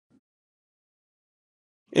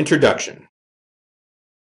Introduction.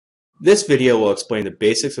 This video will explain the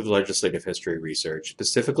basics of legislative history research,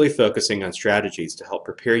 specifically focusing on strategies to help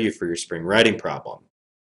prepare you for your spring writing problem.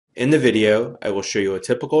 In the video, I will show you a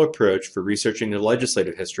typical approach for researching the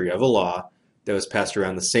legislative history of a law that was passed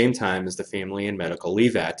around the same time as the Family and Medical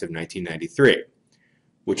Leave Act of 1993,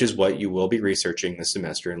 which is what you will be researching this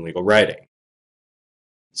semester in legal writing.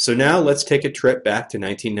 So now let's take a trip back to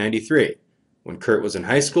 1993, when Kurt was in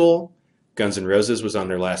high school, Guns N' Roses was on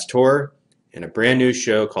their last tour, and a brand new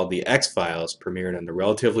show called The X-Files premiered on the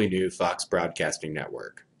relatively new Fox Broadcasting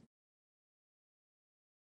Network.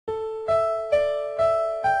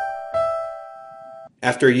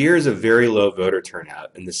 After years of very low voter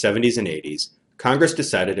turnout in the 70s and 80s, Congress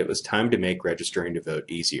decided it was time to make registering to vote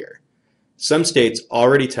easier. Some states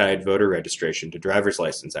already tied voter registration to driver's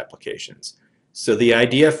license applications, so the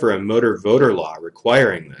idea for a motor voter law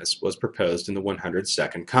requiring this was proposed in the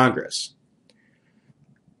 102nd Congress.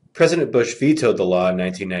 President Bush vetoed the law in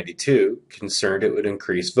 1992, concerned it would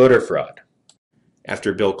increase voter fraud.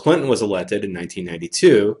 After Bill Clinton was elected in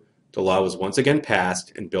 1992, the law was once again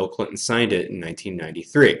passed and Bill Clinton signed it in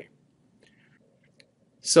 1993.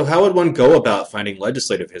 So how would one go about finding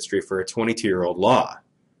legislative history for a 22-year-old law?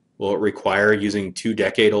 Will it require using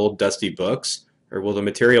 2-decade-old dusty books, or will the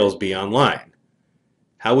materials be online?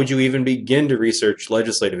 How would you even begin to research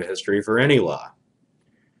legislative history for any law?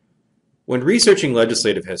 When researching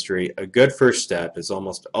legislative history, a good first step is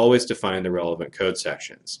almost always to find the relevant code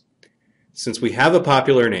sections. Since we have a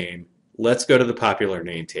popular name, let's go to the popular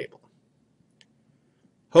name table.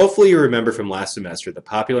 Hopefully you remember from last semester that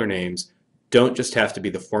popular names don't just have to be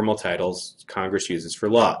the formal titles Congress uses for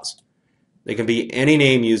laws. They can be any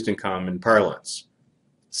name used in common parlance.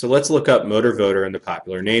 So let's look up motor voter in the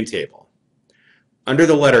popular name table. Under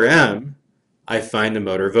the letter M, I find the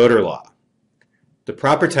motor voter law. The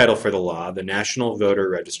proper title for the law, the National Voter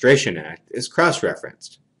Registration Act, is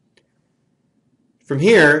cross-referenced. From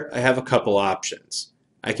here, I have a couple options.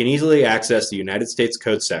 I can easily access the United States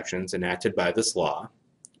Code sections enacted by this law,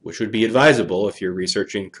 which would be advisable if you're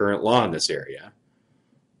researching current law in this area.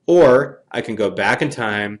 Or I can go back in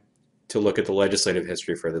time to look at the legislative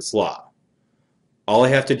history for this law. All I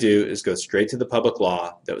have to do is go straight to the public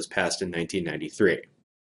law that was passed in 1993.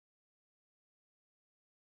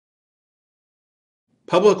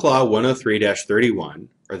 Public Law 103-31,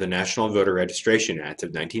 or the National Voter Registration Act of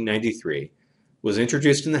 1993, was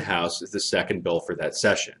introduced in the House as the second bill for that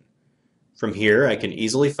session. From here, I can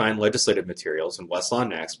easily find legislative materials in Westlaw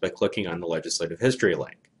Next by clicking on the Legislative History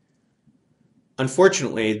link.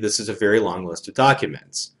 Unfortunately, this is a very long list of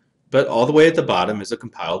documents, but all the way at the bottom is a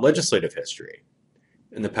compiled legislative history.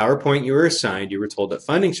 In the PowerPoint you were assigned, you were told that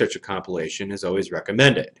finding such a compilation is always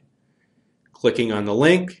recommended. Clicking on the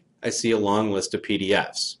link, I see a long list of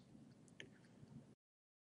PDFs.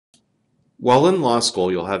 While in law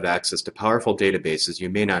school, you'll have access to powerful databases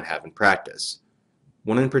you may not have in practice.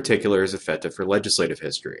 One in particular is effective for legislative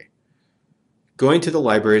history. Going to the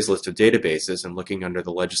library's list of databases and looking under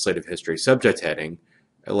the legislative history subject heading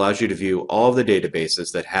allows you to view all of the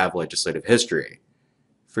databases that have legislative history.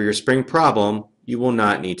 For your spring problem, you will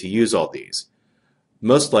not need to use all these.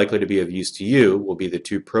 Most likely to be of use to you will be the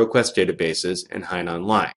two ProQuest databases and Hein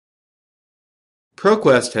Online.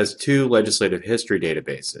 ProQuest has two legislative history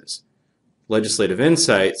databases. Legislative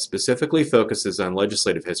Insight specifically focuses on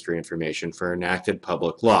legislative history information for enacted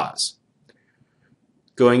public laws.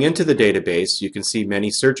 Going into the database, you can see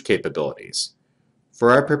many search capabilities.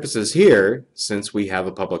 For our purposes here, since we have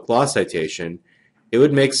a public law citation, it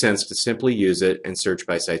would make sense to simply use it and search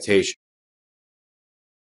by citation.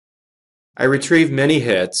 I retrieve many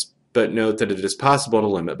hits, but note that it is possible to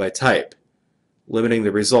limit by type. Limiting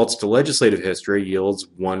the results to legislative history yields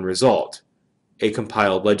one result, a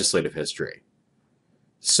compiled legislative history.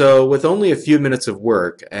 So, with only a few minutes of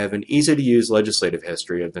work, I have an easy-to-use legislative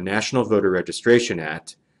history of the National Voter Registration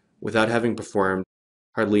Act without having performed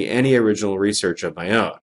hardly any original research of my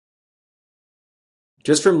own.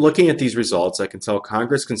 Just from looking at these results, I can tell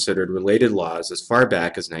Congress considered related laws as far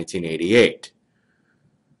back as 1988.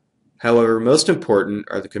 However, most important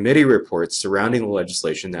are the committee reports surrounding the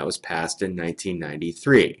legislation that was passed in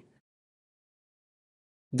 1993.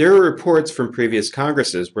 There are reports from previous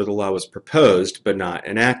Congresses where the law was proposed but not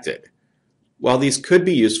enacted. While these could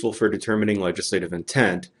be useful for determining legislative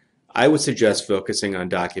intent, I would suggest focusing on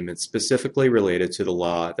documents specifically related to the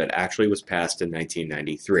law that actually was passed in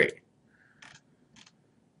 1993.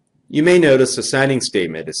 You may notice a signing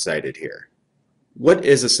statement is cited here. What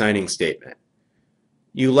is a signing statement?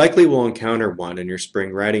 You likely will encounter one in your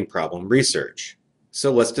spring writing problem research,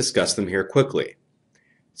 so let's discuss them here quickly.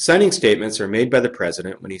 Signing statements are made by the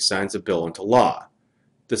President when he signs a bill into law.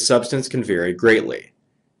 The substance can vary greatly.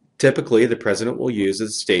 Typically, the president will use a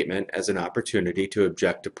statement as an opportunity to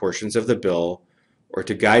object to portions of the bill or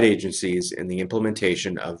to guide agencies in the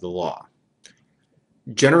implementation of the law.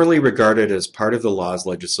 Generally regarded as part of the law's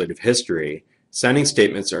legislative history, signing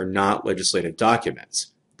statements are not legislative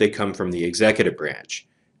documents. They come from the executive branch.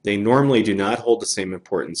 They normally do not hold the same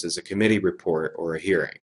importance as a committee report or a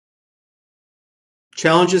hearing.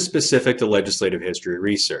 Challenges specific to legislative history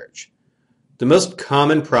research. The most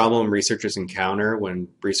common problem researchers encounter when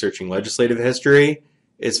researching legislative history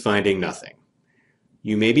is finding nothing.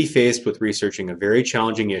 You may be faced with researching a very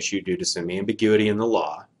challenging issue due to some ambiguity in the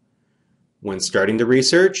law. When starting the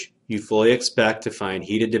research, you fully expect to find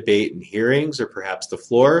heated debate in hearings or perhaps the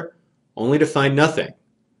floor, only to find nothing.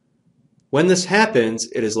 When this happens,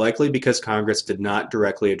 it is likely because Congress did not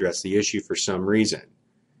directly address the issue for some reason.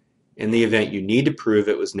 In the event you need to prove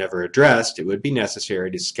it was never addressed, it would be necessary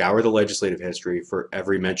to scour the legislative history for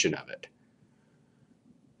every mention of it.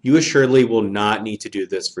 You assuredly will not need to do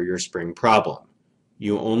this for your spring problem.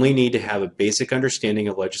 You only need to have a basic understanding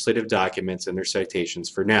of legislative documents and their citations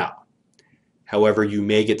for now. However, you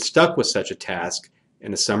may get stuck with such a task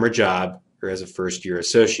in a summer job or as a first-year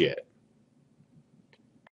associate.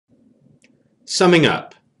 Summing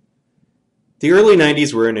up, the early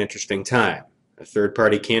 90s were an interesting time. A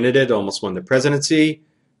third-party candidate almost won the presidency,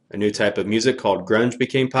 a new type of music called grunge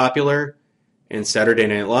became popular, and Saturday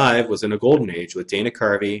Night Live was in a golden age with Dana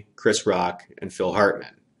Carvey, Chris Rock, and Phil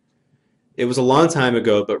Hartman. It was a long time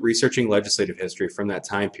ago, but researching legislative history from that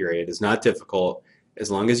time period is not difficult as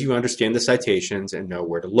long as you understand the citations and know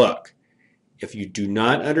where to look. If you do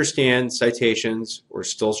not understand citations or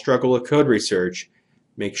still struggle with code research,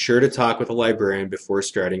 make sure to talk with a librarian before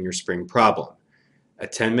starting your spring problem. A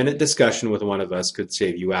 10-minute discussion with one of us could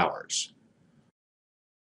save you hours.